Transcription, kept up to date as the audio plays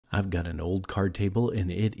I've got an old card table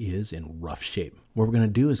and it is in rough shape. What we're going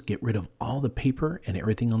to do is get rid of all the paper and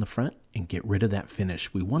everything on the front and get rid of that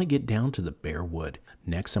finish. We want to get down to the bare wood.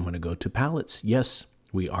 Next, I'm going to go to pallets. Yes,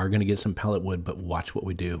 we are going to get some pallet wood, but watch what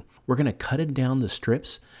we do. We're going to cut it down the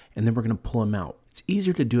strips and then we're going to pull them out. It's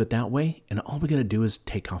easier to do it that way, and all we got to do is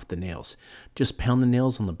take off the nails. Just pound the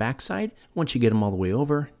nails on the back side. Once you get them all the way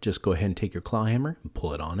over, just go ahead and take your claw hammer and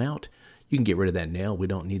pull it on out. You can get rid of that nail. We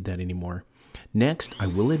don't need that anymore. Next, I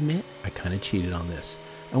will admit, I kind of cheated on this.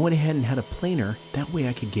 I went ahead and had a planer. That way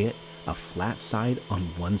I could get a flat side on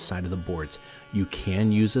one side of the boards. You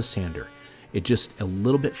can use a sander. It's just a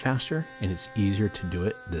little bit faster and it's easier to do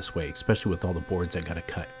it this way, especially with all the boards I got to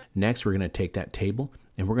cut. Next, we're going to take that table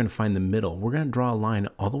and we're going to find the middle. We're going to draw a line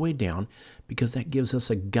all the way down because that gives us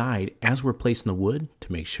a guide as we're placing the wood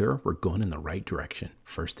to make sure we're going in the right direction.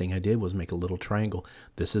 First thing I did was make a little triangle.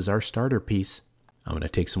 This is our starter piece. I'm going to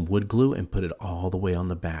take some wood glue and put it all the way on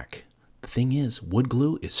the back. The thing is, wood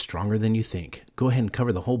glue is stronger than you think. Go ahead and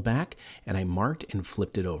cover the whole back, and I marked and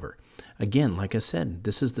flipped it over. Again, like I said,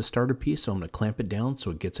 this is the starter piece, so I'm going to clamp it down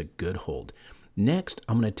so it gets a good hold. Next,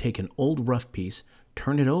 I'm going to take an old rough piece,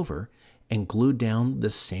 turn it over, and glue down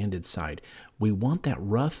the sanded side. We want that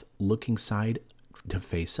rough looking side to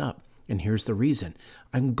face up. And here's the reason.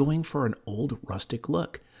 I'm going for an old rustic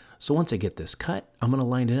look. So once I get this cut, I'm going to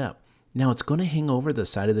line it up. Now it's going to hang over the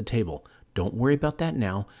side of the table. Don't worry about that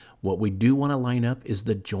now. What we do want to line up is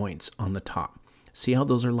the joints on the top. See how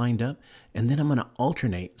those are lined up? And then I'm going to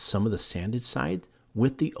alternate some of the sanded side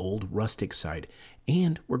with the old rustic side.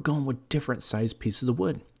 And we're going with different size pieces of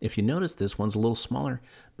wood. If you notice, this one's a little smaller,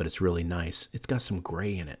 but it's really nice. It's got some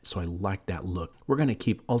gray in it, so I like that look. We're going to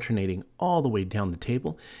keep alternating all the way down the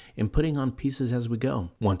table and putting on pieces as we go.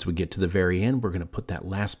 Once we get to the very end, we're going to put that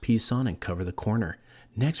last piece on and cover the corner.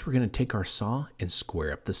 Next, we're going to take our saw and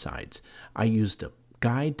square up the sides. I used a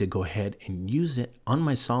guide to go ahead and use it on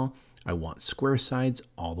my saw. I want square sides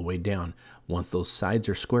all the way down. Once those sides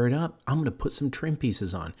are squared up, I'm going to put some trim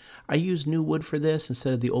pieces on. I use new wood for this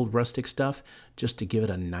instead of the old rustic stuff just to give it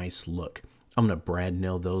a nice look. I'm going to brad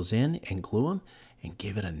nail those in and glue them and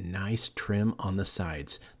give it a nice trim on the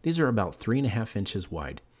sides. These are about 3.5 inches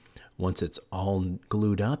wide. Once it's all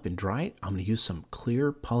glued up and dried, I'm going to use some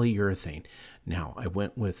clear polyurethane. Now, I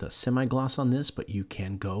went with a semi-gloss on this, but you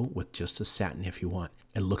can go with just a satin if you want.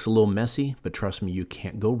 It looks a little messy, but trust me, you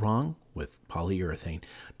can't go wrong with polyurethane.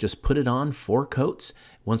 Just put it on 4 coats.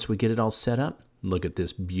 Once we get it all set up, look at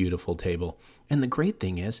this beautiful table. And the great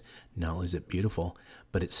thing is, not only is it beautiful,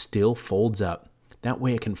 but it still folds up. That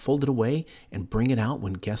way I can fold it away and bring it out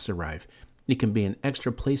when guests arrive. It can be an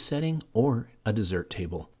extra place setting or a dessert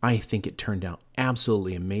table. I think it turned out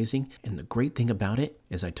absolutely amazing. And the great thing about it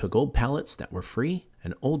is I took old pallets that were free,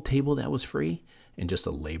 an old table that was free, and just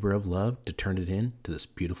a labor of love to turn it into this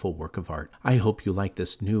beautiful work of art. I hope you like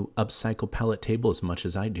this new upcycle pallet table as much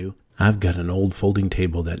as I do. I've got an old folding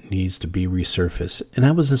table that needs to be resurfaced, and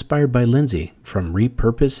I was inspired by Lindsay from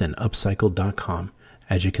repurposeandupcycle.com.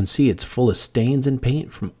 As you can see, it's full of stains and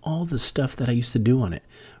paint from all the stuff that I used to do on it.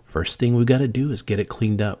 First thing we got to do is get it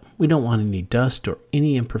cleaned up. We don't want any dust or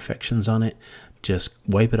any imperfections on it. Just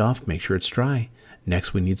wipe it off, make sure it's dry.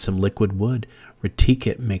 Next, we need some liquid wood.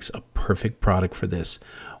 Retique makes a perfect product for this.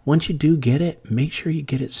 Once you do get it, make sure you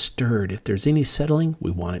get it stirred. If there's any settling,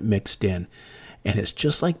 we want it mixed in. And it's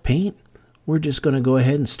just like paint. We're just going to go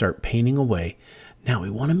ahead and start painting away. Now, we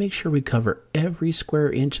want to make sure we cover every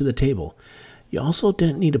square inch of the table. You also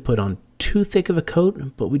don't need to put on too thick of a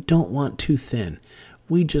coat, but we don't want too thin.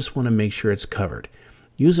 We just want to make sure it's covered.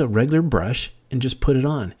 Use a regular brush and just put it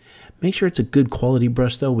on. Make sure it's a good quality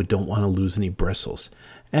brush though. We don't want to lose any bristles.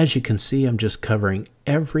 As you can see, I'm just covering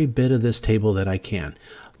every bit of this table that I can.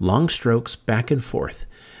 Long strokes back and forth.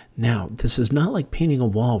 Now, this is not like painting a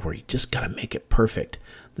wall where you just got to make it perfect.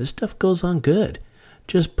 This stuff goes on good.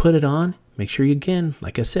 Just put it on. Make sure you, again,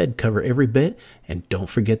 like I said, cover every bit and don't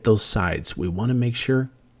forget those sides. We want to make sure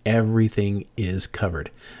everything is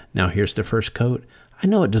covered. Now, here's the first coat. I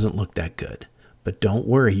know it doesn't look that good, but don't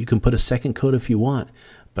worry. You can put a second coat if you want,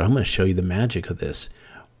 but I'm going to show you the magic of this.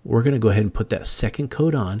 We're going to go ahead and put that second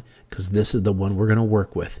coat on because this is the one we're going to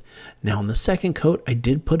work with. Now, on the second coat, I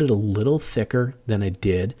did put it a little thicker than I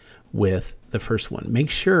did with the first one. Make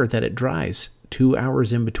sure that it dries 2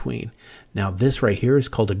 hours in between. Now, this right here is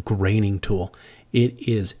called a graining tool. It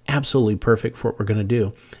is absolutely perfect for what we're going to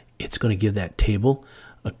do. It's going to give that table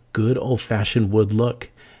a good old-fashioned wood look.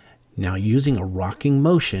 Now, using a rocking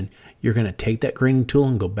motion, you're going to take that graining tool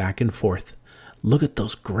and go back and forth. Look at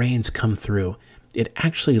those grains come through. It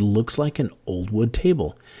actually looks like an old wood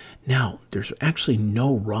table. Now, there's actually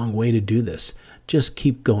no wrong way to do this. Just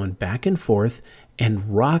keep going back and forth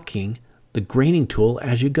and rocking the graining tool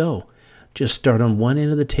as you go. Just start on one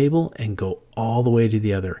end of the table and go all the way to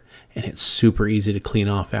the other. And it's super easy to clean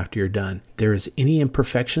off after you're done. If there is any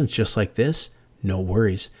imperfections just like this, no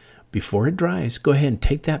worries. Before it dries, go ahead and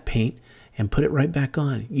take that paint and put it right back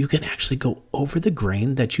on. You can actually go over the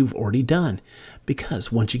grain that you've already done,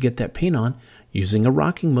 because once you get that paint on, using a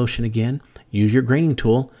rocking motion again, use your graining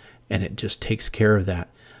tool, and it just takes care of that.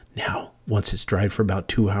 Now, once it's dried for about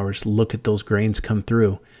 2 hours, look at those grains come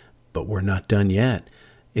through. But we're not done yet.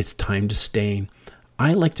 It's time to stain.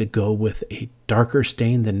 I like to go with a darker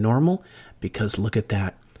stain than normal because look at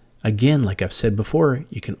that. Again, like I've said before,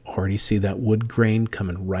 you can already see that wood grain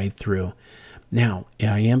coming right through. Now,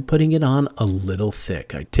 I am putting it on a little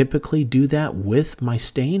thick. I typically do that with my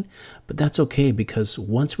stain, but that's okay because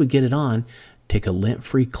once we get it on, take a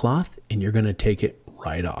lint-free cloth and you're going to take it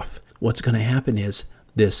right off. What's going to happen is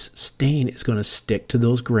this stain is going to stick to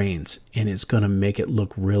those grains and it's going to make it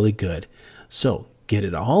look really good. So get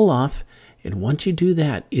it all off, and once you do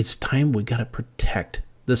that, it's time we got to protect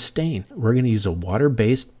the stain. We're going to use a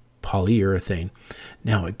water-based polyurethane.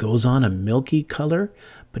 Now it goes on a milky color,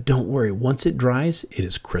 but don't worry, once it dries, it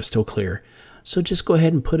is crystal clear. So just go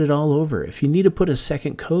ahead and put it all over. If you need to put a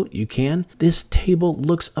second coat, you can. This table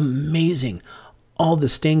looks amazing. All the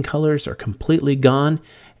stain colors are completely gone,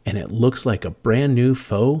 and it looks like a brand new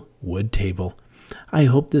faux wood table. I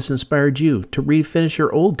hope this inspired you to refinish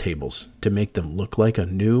your old tables to make them look like a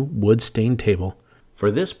new wood stained table.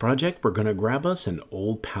 For this project, we're going to grab us an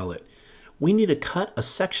old pallet. We need to cut a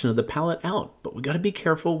section of the pallet out, but we got to be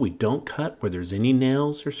careful we don't cut where there's any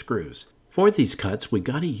nails or screws. For these cuts, we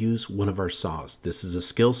got to use one of our saws. This is a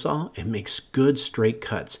skill saw. It makes good straight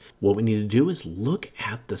cuts. What we need to do is look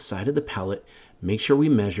at the side of the pallet, make sure we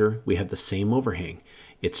measure, we have the same overhang.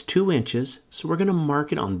 It's 2 inches, so we're going to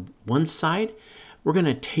mark it on one side. We're going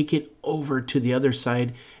to take it over to the other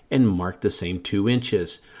side and mark the same 2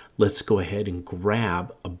 inches. Let's go ahead and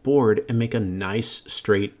grab a board and make a nice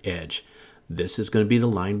straight edge. This is going to be the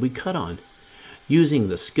line we cut on. Using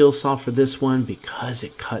the skill saw for this one, because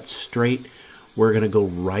it cuts straight, we're going to go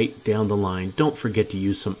right down the line. Don't forget to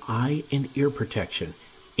use some eye and ear protection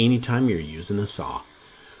anytime you're using a saw.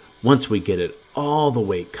 Once we get it all the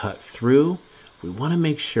way cut through, we want to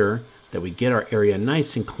make sure that we get our area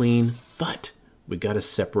nice and clean, but we got to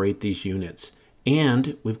separate these units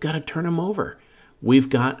and we've got to turn them over. We've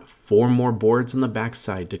got 4 more boards on the back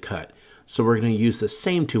side to cut. So we're going to use the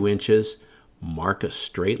same 2 inches, mark a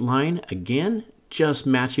straight line again, just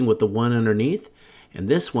matching with the one underneath. And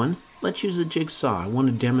this one, let's use a jigsaw. I want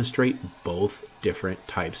to demonstrate both different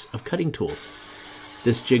types of cutting tools.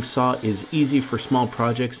 This jigsaw is easy for small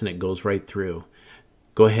projects and it goes right through.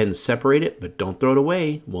 Go ahead and separate it, but don't throw it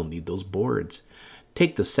away. We'll need those boards.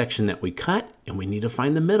 Take the section that we cut and we need to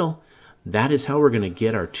find the middle. That is how we're going to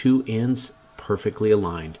get our 2 ends perfectly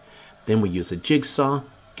aligned. Then we use a jigsaw,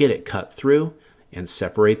 get it cut through, and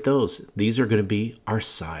separate those. These are going to be our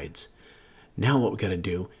sides. Now what we got to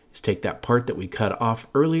do is take that part that we cut off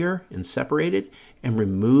earlier and separated and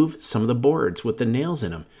remove some of the boards with the nails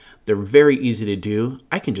in them. They're very easy to do.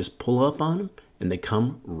 I can just pull up on them and they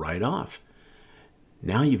come right off.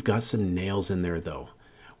 Now you've got some nails in there though.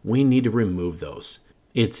 We need to remove those.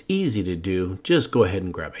 It's easy to do. Just go ahead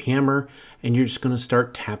and grab a hammer and you're just going to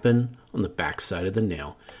start tapping on the back side of the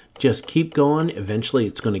nail. Just keep going. Eventually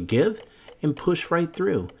it's going to give and push right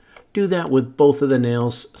through. Do that with both of the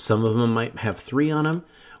nails. Some of them might have 3 on them.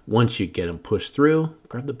 Once you get them pushed through,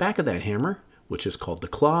 grab the back of that hammer, which is called the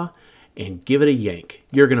claw, and give it a yank.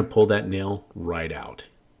 You're going to pull that nail right out.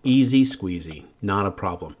 Easy squeezy, not a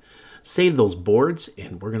problem. Save those boards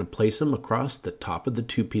and we're going to place them across the top of the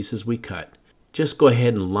 2 pieces we cut. Just go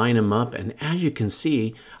ahead and line them up, and as you can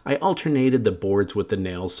see, I alternated the boards with the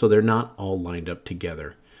nails so they're not all lined up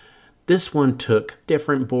together. This one took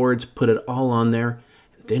different boards, put it all on there.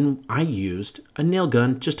 Then I used a nail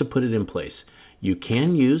gun just to put it in place. You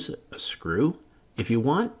can use a screw if you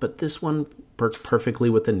want, but this one works perfectly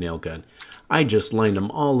with a nail gun. I just lined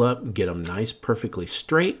them all up, get them nice, perfectly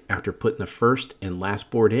straight after putting the first and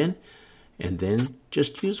last board in, and then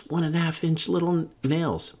just use 1.5 inch little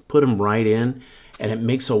nails. Put them right in, and it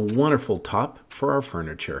makes a wonderful top for our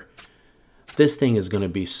furniture. This thing is going to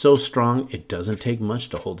be so strong, it doesn't take much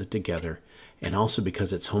to hold it together. And also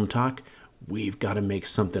because it's Hometalk, we've got to make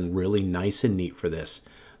something really nice and neat for this.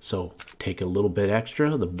 So take a little bit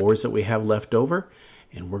extra, the boards that we have left over,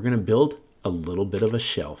 and we're going to build a little bit of a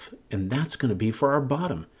shelf. And that's going to be for our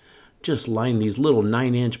bottom. Just line these little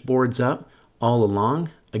 9-inch boards up all along,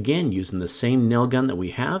 again using the same nail gun that we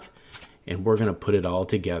have, and we're going to put it all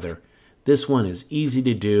together. This one is easy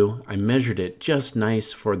to do. I measured it just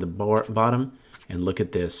nice for the bottom, And look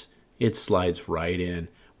at this. It slides right in.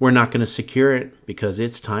 We're not going to secure it because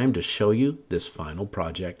it's time to show you this final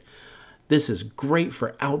project. This is great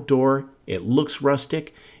for outdoor. It looks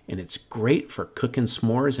rustic, and it's great for cooking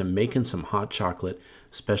s'mores and making some hot chocolate,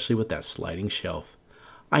 especially with that sliding shelf.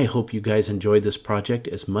 I hope you guys enjoyed this project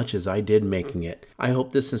as much as I did making it. I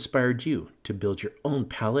hope this inspired you to build your own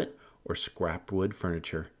pallet or scrap wood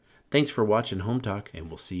furniture. Thanks for watching Home Talk, and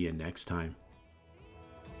we'll see you next time.